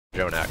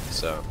Jonak,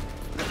 so.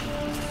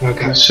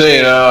 Okay. So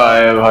you know, I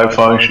have high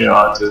functioning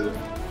autism.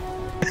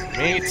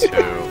 Me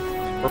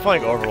too. We're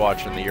playing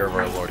Overwatch in the year of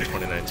our Lord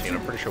 2019.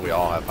 I'm pretty sure we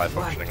all have high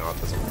functioning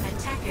autism.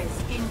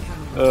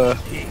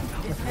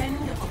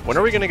 When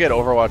are we gonna get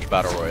Overwatch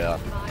Battle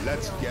Royale?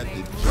 Let's get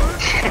it.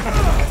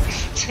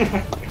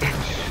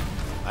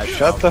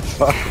 Shut the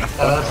fuck up.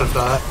 That's a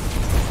thought.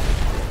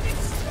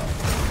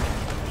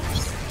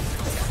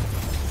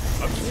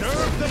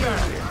 Observe the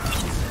barrier.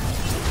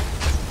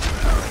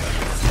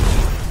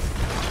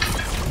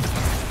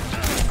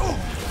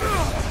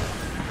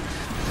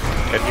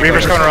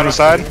 Reaper's coming around the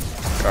side.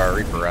 Or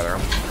Reaper, rather.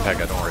 Heck,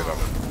 don't worry about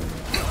it.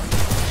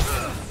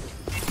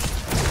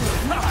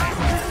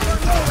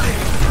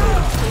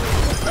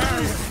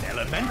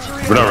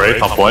 We're not ready,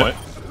 on point.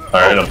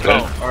 Alright, I'm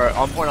pinned. Alright,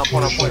 on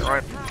point,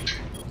 right.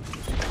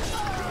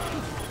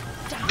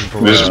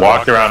 We just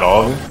walked around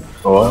all of them.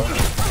 Oh,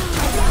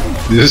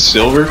 what? Is this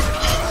silver?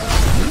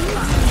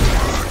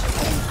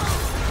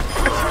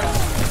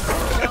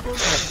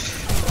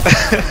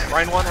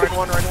 Ryan one,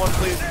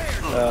 please.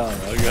 Oh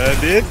my god,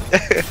 dude.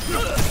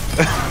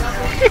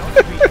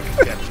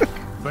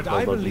 But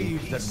I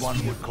believe that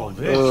one would call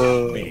this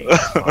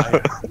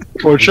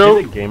Watch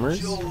out,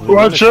 gamers.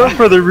 Watch out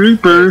for the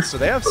Reaper. So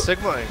they have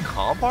Sigma and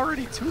Comp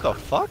already too? The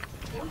fuck?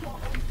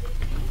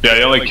 Yeah,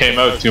 he only came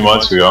out 2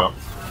 months ago.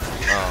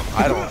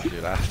 I don't want to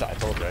do that. I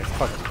told you. I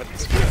fucking couldn't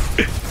speak.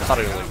 I thought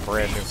it was like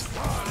brand new.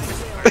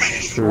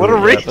 What a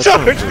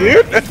retard,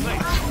 dude!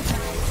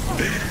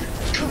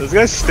 This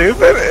guy's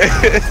stupid?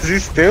 Is he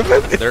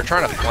stupid? They're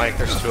trying to flank.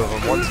 There's two of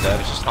them. One's dead.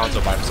 It's just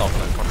Hanzo by himself in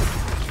that corner.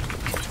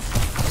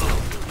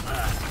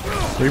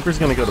 Reaper's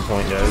gonna go to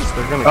point, guys.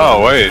 They're gonna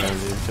Oh, wait.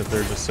 Because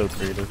they're just so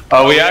creative.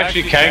 Oh, we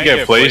actually can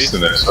get placed in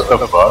this. What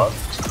the fuck?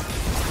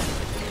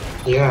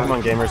 Yeah. Come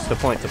on, gamers. To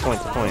point.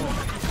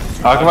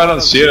 How come I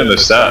don't see it in the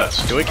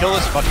stats? Do we kill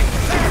this fucking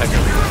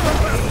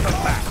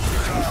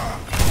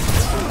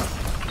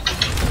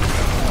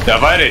Yeah,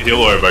 if I had a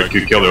heal orb, I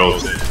could kill their whole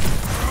team.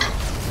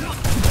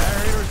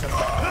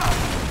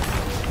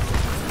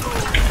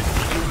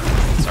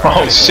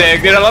 Oh,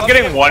 sick, dude. I love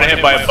getting one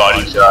hit by a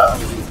body shot.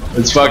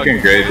 It's fucking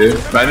great, dude.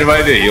 Imagine if I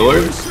had a healer.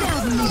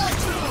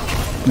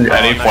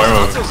 Any form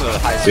of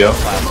heal.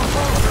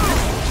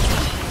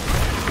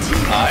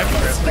 I'm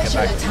gonna bring it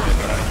back to you.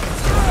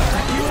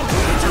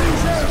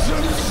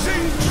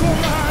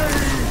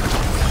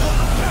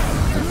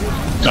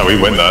 No, we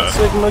win that.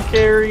 Sigma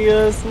carry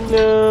us,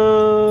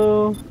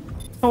 no.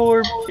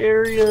 Torb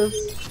carry us.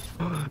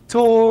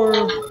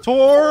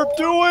 Torb,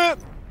 do it!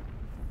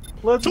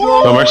 let's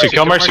Kill go. Mercy,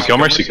 kill Mercy, kill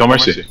Mercy, kill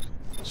Mercy.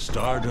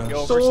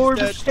 Stardust. Torb,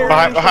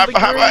 Behind.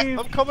 behind.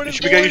 I'm coming in,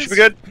 You should be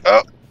good.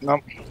 Oh, no.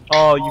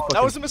 Oh, you fucking.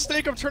 That was a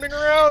mistake. I'm turning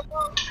around.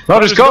 No,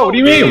 just go. What do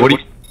you mean? What do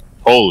you?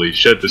 Holy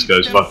shit, this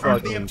guy's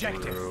fucking.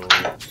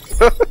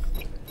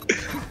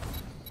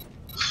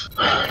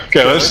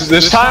 Okay,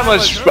 this time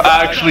let's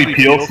actually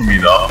peel for me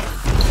though.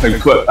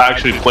 Like,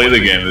 actually play the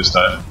game this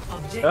time.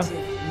 Yeah.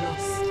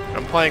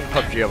 I'm playing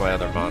PUBG on my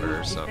other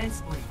monitor, so.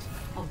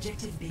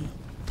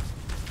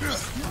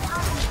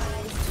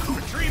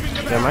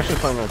 Yeah, I'm actually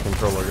playing on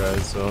controller,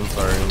 guys, so I'm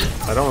sorry.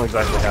 I don't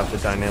exactly have the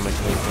dynamic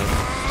movement.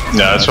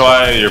 Yeah, that's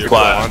why you're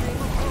flat.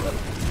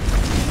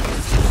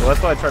 Well,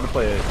 that's why I tried to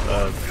play it.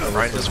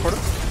 Ryan Discord?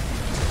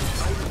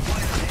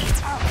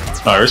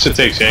 Oh, Ursa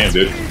takes aim,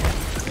 dude.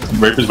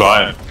 Reaper's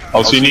behind.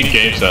 Also, you need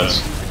game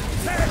sense.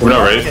 We're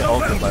not ready.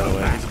 Ulted, by the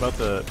way. He's about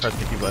to press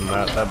the key button.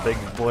 That big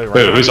boy.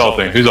 Wait, who's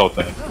ulting? Who's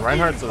ulting?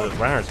 Reinhardt's gonna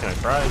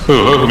cry.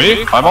 Who?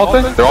 Me? I'm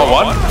ulting? They're all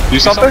one? Do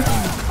something?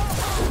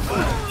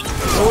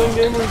 Going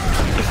gamers.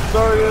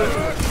 Sorry.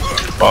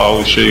 Oh,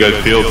 holy shit, you guys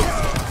peeled.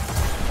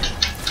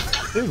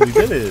 Dude, we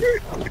did it.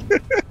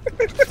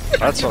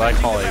 That's what I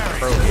call a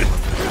pro game.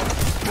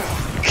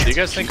 Do you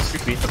guys think we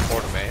beat the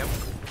Florida Mayhem?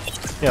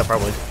 Yeah,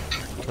 probably.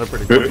 They're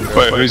pretty cool.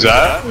 Wait, who's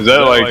that? Is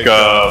that like,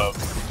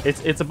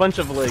 It's a bunch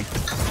of like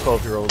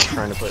 12-year-olds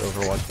trying to play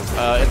Overwatch.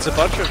 It's a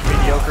bunch of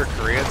mediocre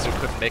Koreans who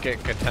couldn't make it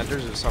in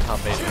contenders who somehow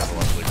made it on the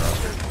West League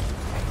roster.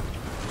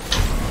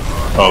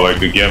 oh,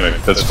 like a gimmick.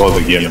 That's called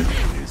a gimmick.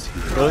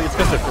 Well, it's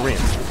because they're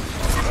Koreans.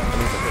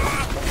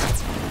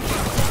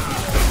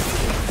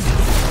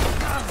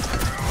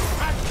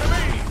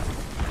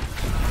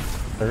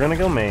 They're gonna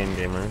go main,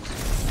 gamers.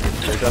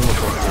 They're done with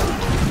one.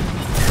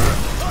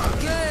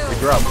 We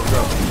drop.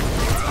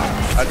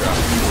 I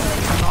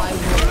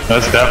dropped.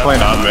 That's definitely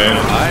not main.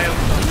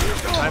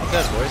 I'm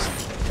dead, boys.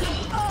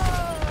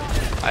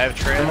 I have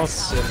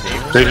trans and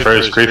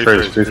gamers. Creep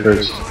first.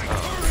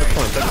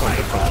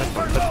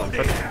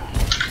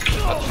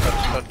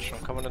 Touch. I'm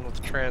coming in with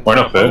the trans. Why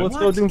not fit? Let's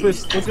go,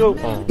 Doomfist. Let's go.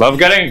 Oh. Love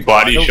getting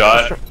body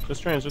shot.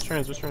 Just trans. They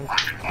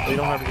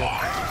don't have to go.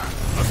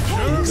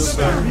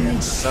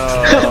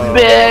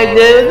 Big,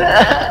 dude.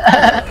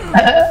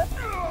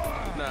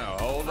 No,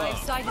 hold on.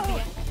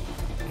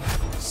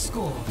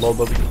 Low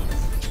bubby.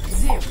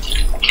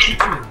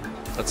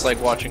 That's like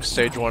watching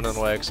stage 1 in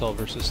YXL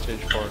versus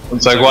stage 4.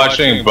 It's like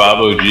watching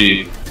Babo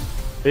G.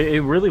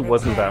 It really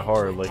wasn't that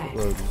hard. Like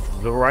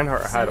the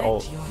Reinhardt had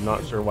all.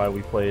 Not sure why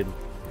we played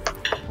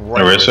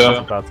right where he's Orisa?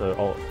 about to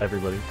ult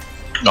everybody.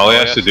 All he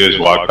has to do is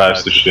walk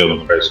past the shield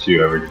and press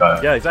Q every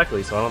time. Yeah,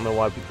 exactly. So I don't know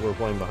why people were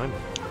playing behind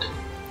him.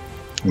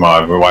 Come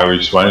on, why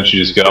don't you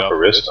just get off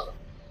Orisa?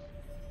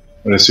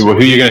 Let's see, well,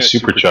 who are you gonna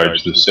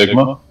supercharge? The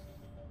Sigma?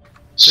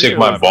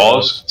 Sigma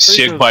balls?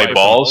 Sigma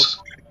balls?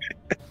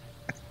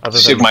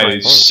 Sigma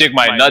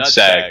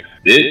nutsack,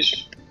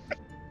 bitch.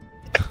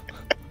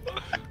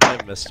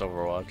 I missed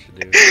Overwatch,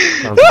 dude.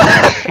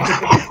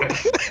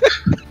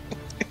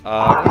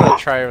 I'm gonna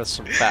try with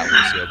some fat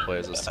Lucio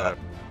plays this time.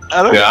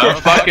 Yeah,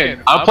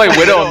 I'll play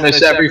Widow in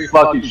this every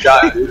fucking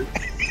shot, dude.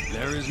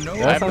 There is no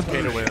I have the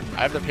pay to win.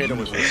 I have the pay to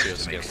win Lucio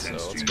skin, so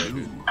let's go,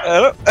 dude.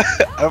 I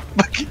don't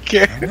fucking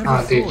care.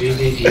 Oh, dude,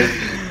 GG.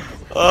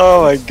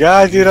 Oh my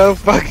god, dude, I don't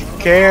fucking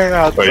care.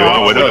 Wait, you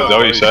want Widow? Is that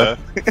what you said?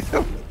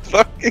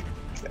 Fucking.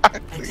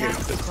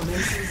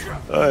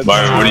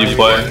 Byron, what are you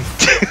playing?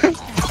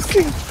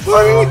 Fucking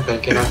Oh, funny. they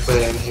cannot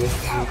put anything.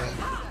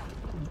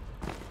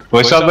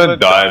 Play something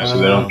dive so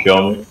they don't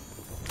kill me.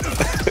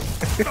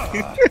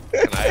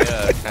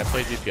 Can I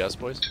play DPS,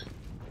 boys?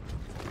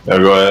 Yeah,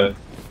 go ahead.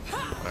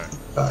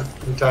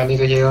 Do I need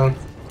to heal?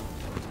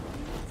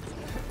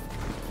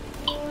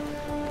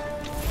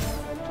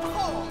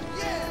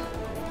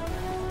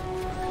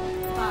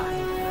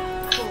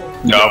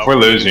 No, if we're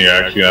losing, you're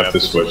actually gonna have to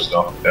switch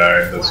though. Yeah,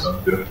 alright, that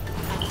sounds good.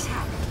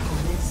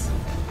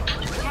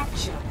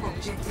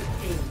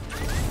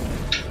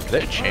 Did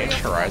they change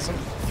Horizon?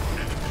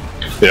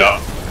 Yeah. I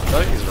feel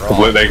like he's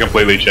wrong. They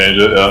completely changed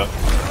it, yeah.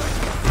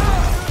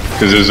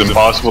 Because it was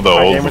impossible to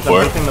hold Gamers, before.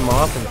 I'm picking them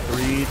off in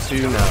 3,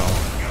 2 now.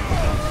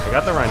 I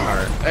got the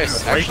Reinhardt. Hey,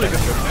 it's actually good.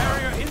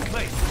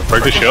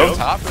 Break the shield.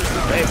 Top versus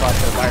Babe out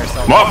there by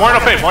yourself. More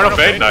no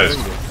fade, nice.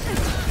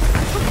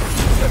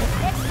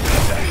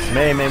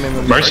 May.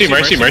 Mercy.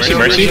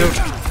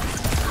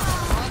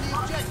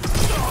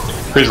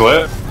 Freeze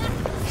lit.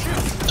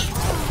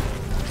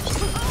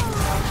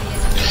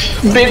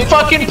 Big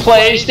fucking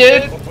plays,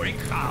 dude.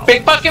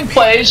 Big fucking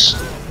plays.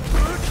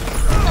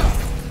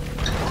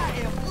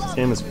 This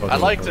game is fucking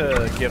I'd like fun.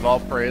 to give all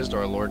praise to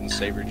our Lord and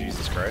Savior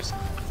Jesus Christ.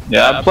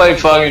 Yeah, I play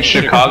fucking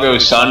Chicago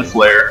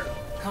Sunflare.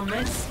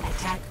 Commence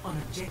attack on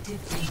objective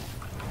B.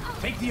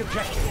 Take the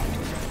objective.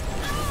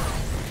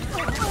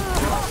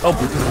 Oh,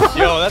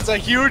 Yo, that's a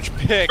huge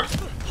pick.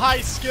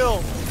 High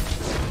skill.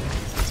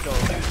 Let's go.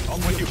 I'm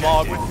with you,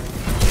 Mog.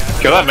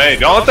 Kill that May.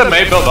 Don't let that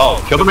May build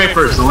ult. Kill the May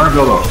first. Don't let her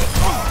build ult.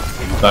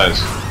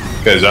 Nice.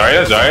 Okay,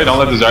 Zarya. Don't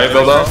let the Zarya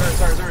build ult.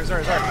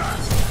 Sorry.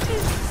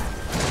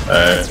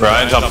 Alright,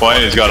 Ryan's on point.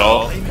 He's got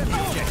ult.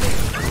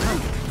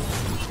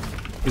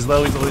 he's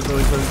low. Break the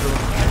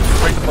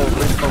bolt.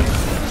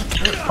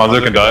 Hanzo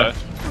can die.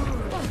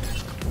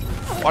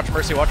 Watch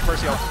Mercy. I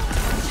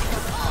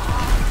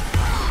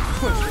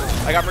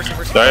got Mercy.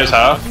 Zarya's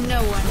half.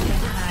 No one can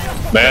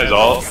hide. May has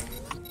ult.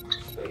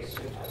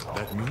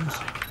 That means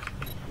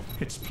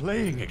it's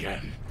playing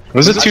again.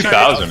 What does it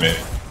 2000 mean?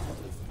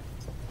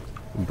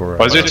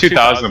 Why is there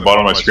 2000 at the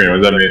bottom of my screen?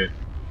 What does that mean?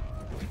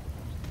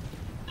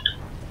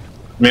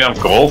 I mean, I'm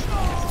gold?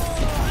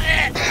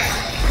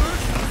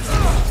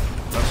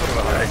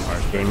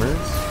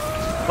 Gamers.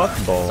 Fuck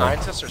ball.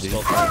 Scientists are still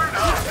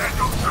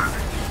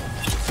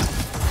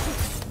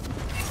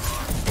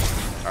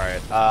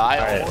Alright,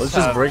 Alright, let's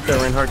just break that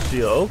Reinhardt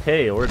shield.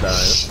 Okay, we're dying.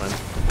 That's fine.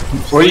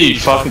 What are you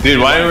fucking dude?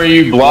 Why were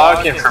you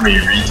blocking for me,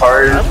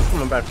 retard? I was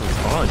coming back from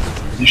spawn.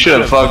 You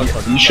should have fucking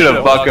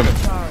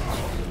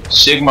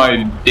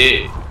Sigma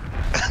dick.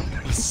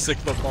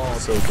 Sigma ball.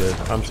 So good.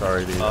 I'm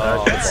sorry, dude.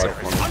 Oh, That's so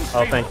funny.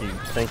 Oh, thank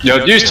you.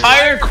 Yo, use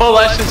Tire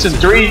Coalescence in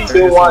 3,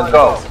 2, 1,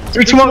 go.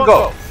 3, 2, 1,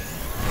 go.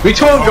 3,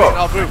 2, 1, go.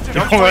 You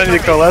want any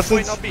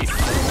coalescence?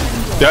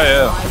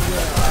 Yeah.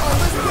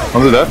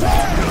 I'll do that.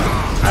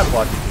 I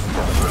blocked.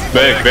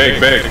 Big.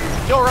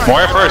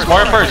 More first.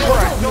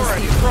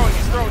 He's throwing.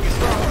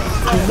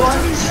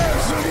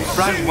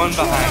 Run one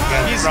behind,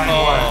 guys. Run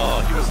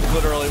one. He was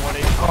literally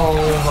 180. Oh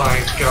my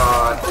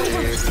god,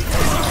 dude.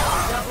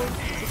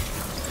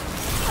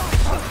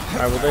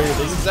 Alright, well,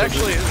 This is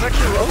actually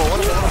Robo. What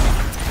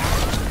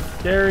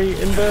Gary,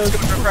 invest.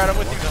 I'm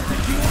with you.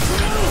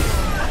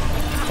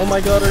 Oh my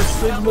god, our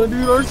Sigma,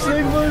 dude. Our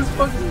Sigma is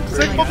fucking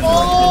Sigma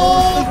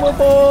balls! Sigma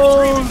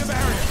balls!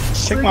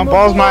 Sigma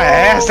balls my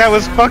ass. That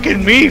was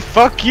fucking me.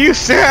 Fuck you,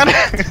 Sam.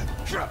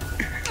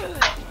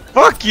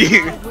 Fuck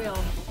you.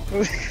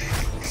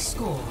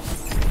 Score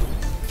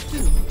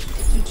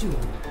 2-2.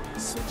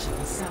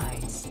 Switching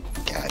sides.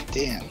 God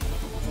damn.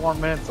 4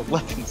 minutes,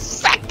 11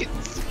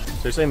 seconds.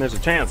 They're saying there's a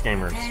chance,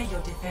 gamers. Prepare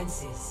your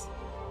defenses.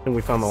 I think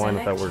we found the line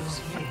if that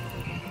works.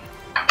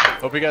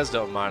 Hope you guys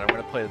don't mind. I'm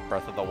gonna play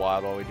Breath of the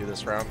Wild while we do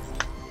this round.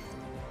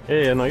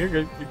 Yeah, no, you're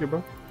good. You're good,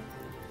 bro.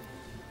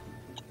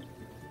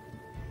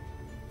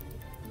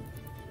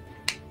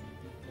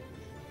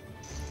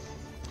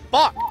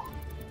 Fuck!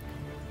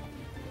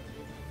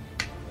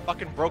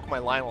 Fucking broke my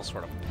Lionel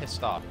sword. I'm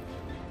pissed off.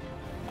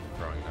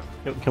 Throwing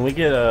them. Can we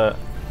get a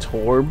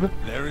Torb?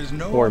 There is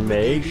no Or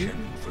Mage?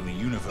 obligation from the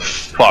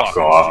universe. Fuck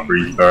off,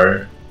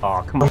 retard.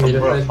 Aw, come on,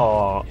 bro.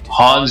 Aw.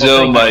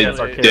 Hanzo, my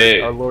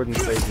dick. Our Lord and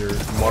Savior,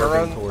 I'm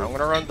Marvin Tor.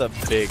 gonna run the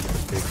big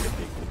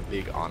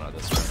Ana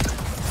this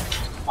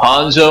one.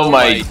 Hanzo,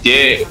 my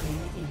dick.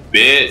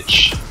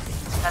 Bitch.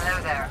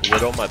 Hello there.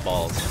 Whittle my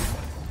balls.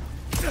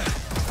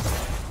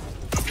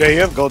 Jay,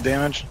 you have gold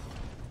damage.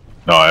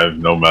 No, I have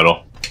no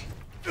metal.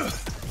 I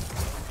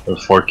have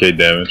 4k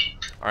damage.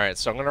 Alright,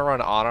 so I'm gonna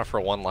run Ana for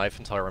 1 life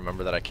until I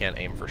remember that I can't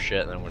aim for shit,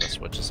 and then I'm gonna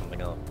switch to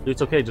something else. Dude,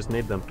 it's okay, just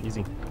nade them.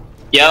 Easy.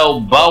 Yo,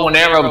 bow and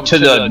arrow to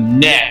the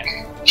neck.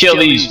 Kill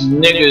these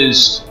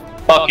niggas.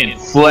 Fucking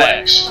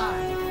flex.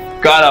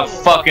 Got a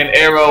fucking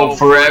arrow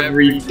for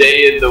every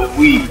day of the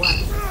week.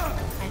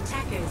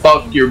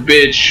 Fuck your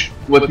bitch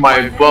with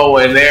my bow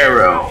and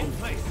arrow.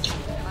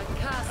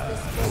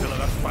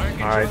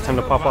 Alright, time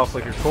to pop off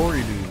like your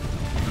Corey, dude.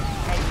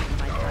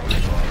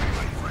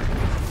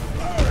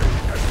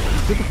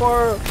 Super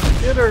far!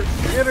 Get her!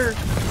 Get her!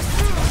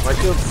 My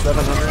shield's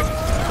 700.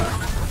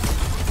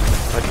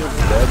 My shield's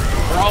dead.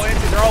 They're all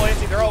anti, they're all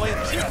anti, they're all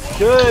anti.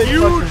 Good!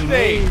 Huge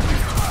nade!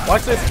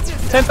 Watch this!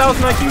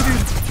 10,000 IQ,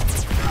 dude!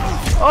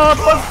 Oh,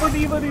 fuck for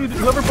Diva, dude!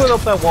 Whoever put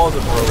up that wall is a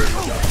pro.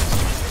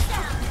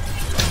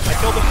 I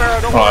killed the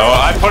Pharaoh, don't Oh, worry.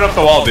 I put up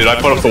the wall, dude. I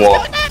put up the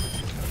wall.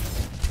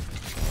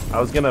 I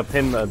was gonna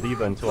pin the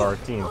Diva into our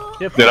team.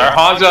 Dude, our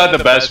Hanzo had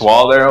the best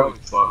wall there.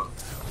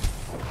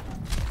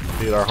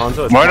 Dude, our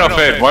Hanzo is Moino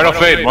fade, Moino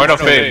fade, Moino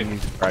fade.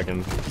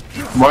 Dragon.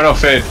 Moino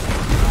fade.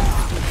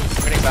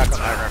 Getting back on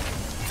the high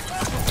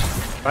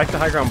ground. Back to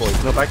high ground,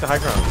 boys. No, back to high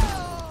ground.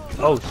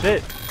 Oh,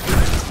 shit.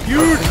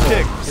 Huge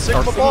kick!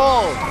 Sigma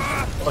ball!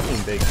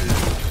 Fucking big,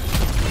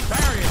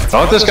 dude.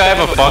 Don't let this guy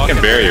have a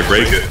fucking barrier.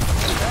 Break it.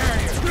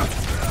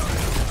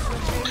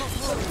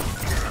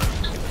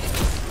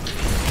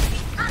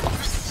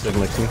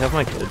 Sigma, can you have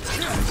my kids,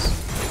 please?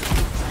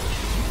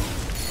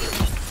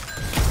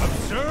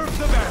 Observe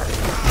the barrier.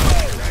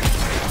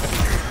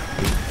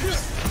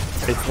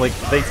 It's like,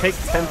 they take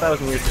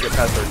 10,000 years to get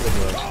past our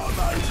Sigma.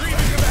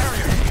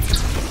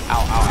 Ow,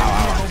 ow,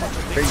 ow,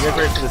 ow. Here, you guys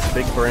ready for this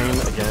big brain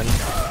again?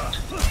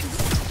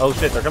 Oh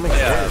shit, they're coming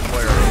Yeah,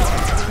 forward.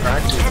 They're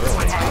actually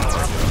growing.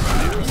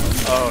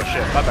 Oh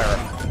shit, my barrel.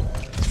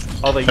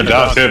 Oh, they They're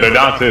down two, they're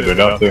down two, they're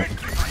down two.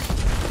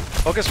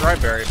 Focus right,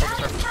 Barry, focus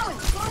right.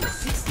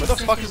 Where the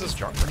fuck is this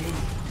junker?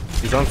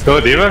 He's on. Kill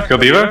Diva, kill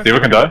Diva. Diva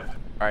can die.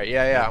 Alright,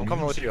 yeah, I'm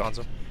coming with you,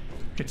 Hanzo.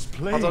 It's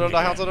playing. Hanzo don't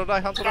die, Hanzo don't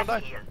die, Hanzo don't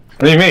die. What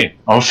do you mean?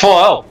 I'm full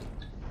health.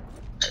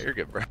 Alright, you're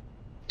good, bro.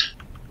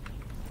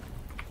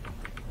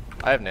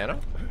 I have nano.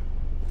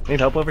 Need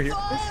help over here?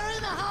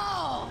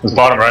 It's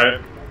bottom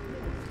right.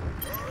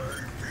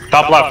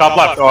 Top left, top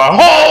left. Oh,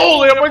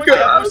 holy, oh my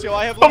god. Lucio,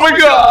 I have Oh my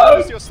Lucio. god.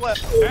 Lucio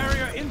slept.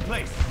 Barrier in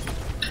place.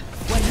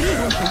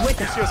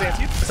 Lucio's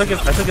anti. I took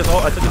his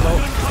ult, I took his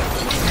ult.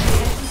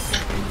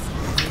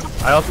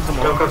 I also took him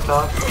ult.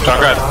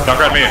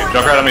 Junkrat me,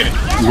 Junkrat on me.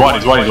 He's one,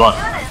 he's one, he's one.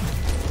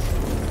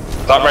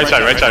 Top right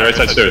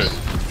side stairs.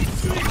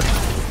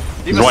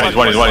 He's one, he's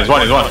one, he's one, he's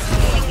one, he's one.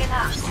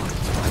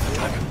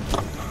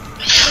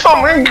 Oh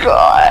my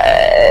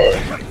god.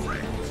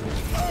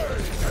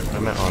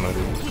 I'm at Ana,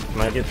 dude.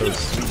 Can I get those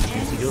sweet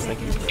juicy heals? Thank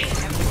you.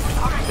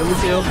 Kill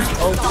Lucio.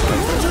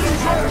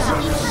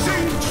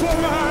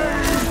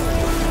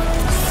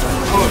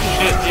 Oh,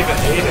 shit, even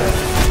ate it.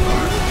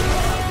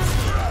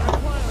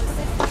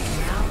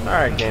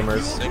 alright,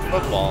 gamers. Sigma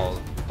ball.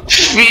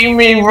 Feed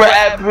me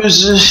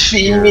rappers and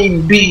feed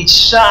me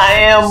beats. I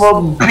am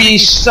a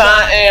beast,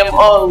 I am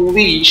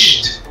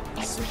unleashed.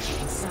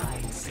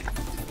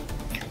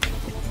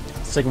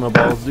 Sigma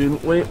balls,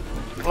 dude. Wait.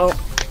 Oh,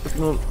 if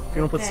you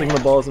don't put Sigma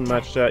balls in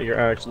match chat, you're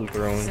actually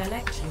throwing.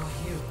 Select your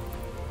hero.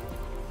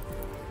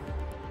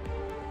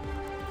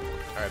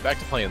 Alright, back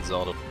to playing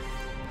Zelda.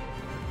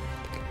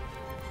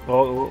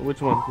 Oh,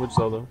 which one? Which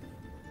Zelda?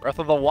 Breath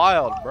of the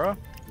Wild, bro.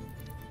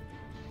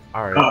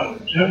 Alright.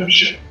 Oh,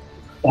 shit.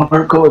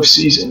 Oracle of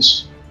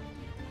Seasons.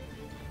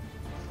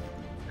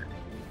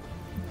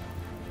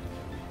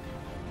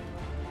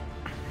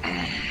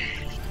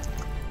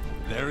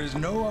 There is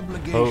no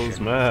obligation. Ho's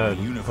mad.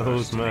 for the universe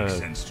Ho's to make mad.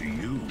 sense to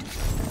you.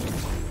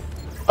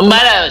 I'm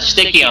about to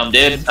sticky on,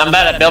 dude. I'm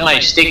about to build my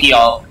sticky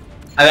ult.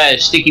 I got a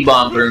sticky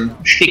bomb for him.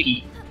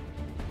 Sticky.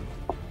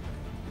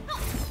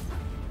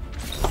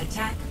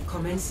 Attack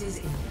commences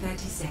in 30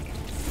 seconds.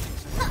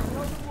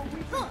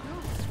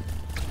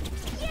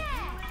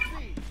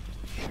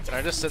 Can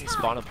I just sit and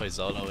spawn and play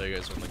Zelda while you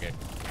guys win the game?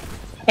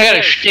 I got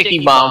a sticky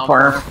bomb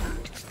for him.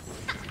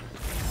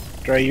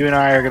 Dre, you and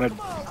I are gonna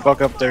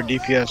fuck up their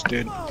DPS,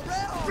 dude.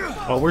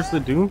 Oh, where's the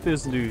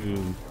Doomfist dude?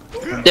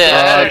 Yeah,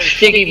 I got a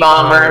sticky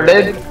bomb for him,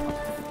 dude.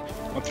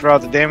 Let's throw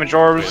out the damage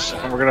orbs,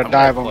 and we're gonna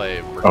dive them.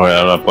 Oh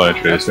yeah, I'm not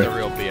playing That's the Tracer.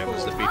 real BM,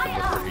 is to beat them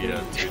with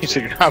Revita. You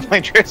said you're not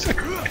playing Tracer?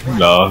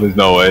 No, there's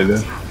no way,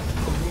 dude.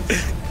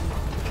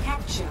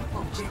 Capture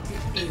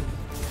objective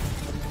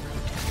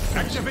A.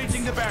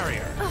 Activating the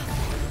barrier.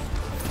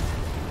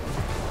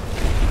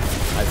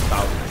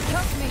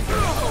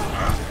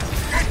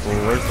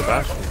 Well, where's the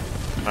Bastion?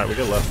 Alright, we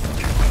get left.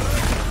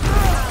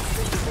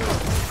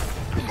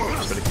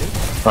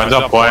 Runs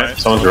up point.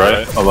 Someone's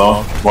right.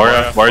 Alone.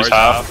 Mori's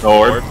half. No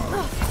orb.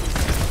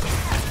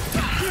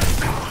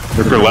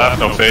 Ripper left.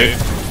 No fade.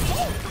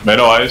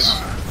 Middle ice.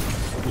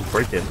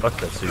 Break it. Fuck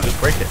that, dude. Just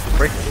break it.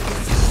 Break it.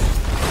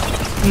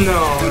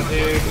 No,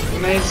 dude.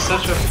 Made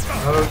such a.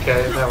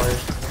 Okay, that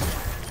works.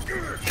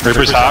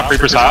 Reaper's half.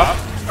 Reaper's half.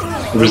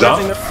 Reaper's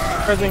down.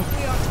 Pressing.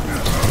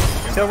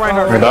 Kill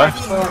Reinhardt. We're done.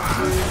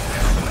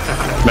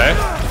 May.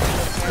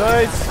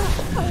 Nice.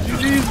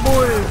 GG's,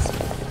 boys.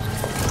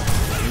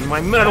 My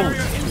medal.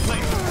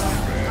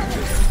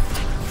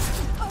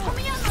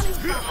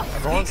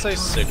 Everyone say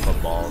Sigma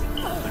Ball.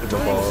 Sigma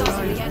balls.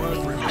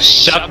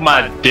 Suck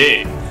my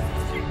dick.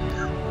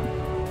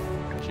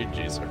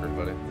 GG's,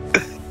 everybody.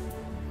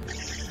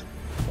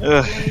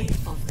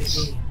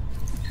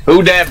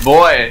 Who that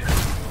boy?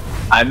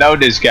 I know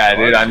this guy,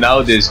 dude. I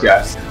know this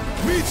guy.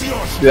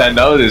 Dude, I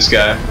know this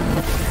guy.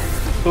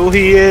 Who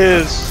he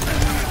is?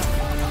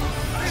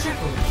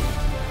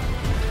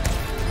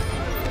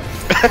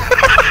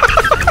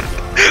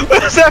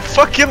 What's that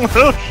fucking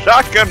little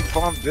shotgun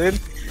pump, dude?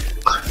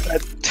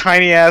 That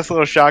tiny ass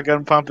little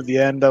shotgun pump at the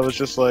end that was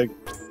just like...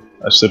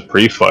 That's the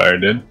pre-fire,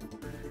 dude.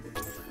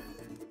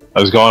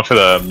 I was going for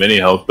the mini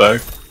health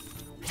bag.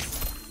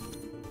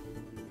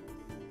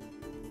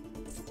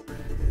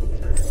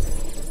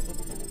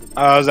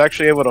 I was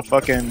actually able to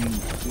fucking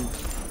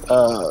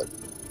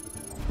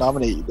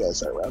nominate you guys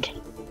that round.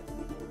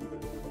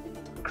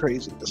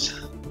 Craziness.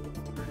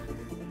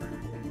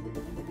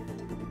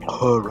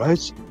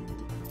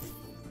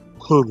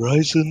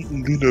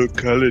 Horizon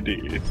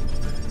Locality.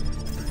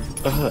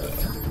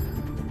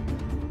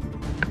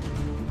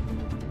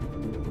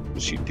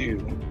 What's she do?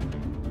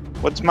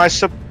 What's my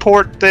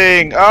support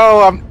thing?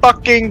 Oh, I'm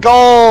fucking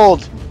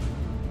gold!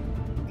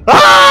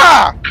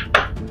 Ah!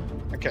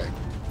 Okay.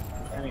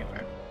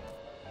 Anyway.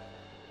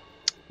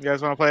 You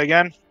guys want to play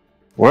again?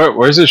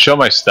 Where does it show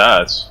my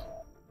stats?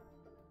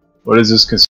 What is this?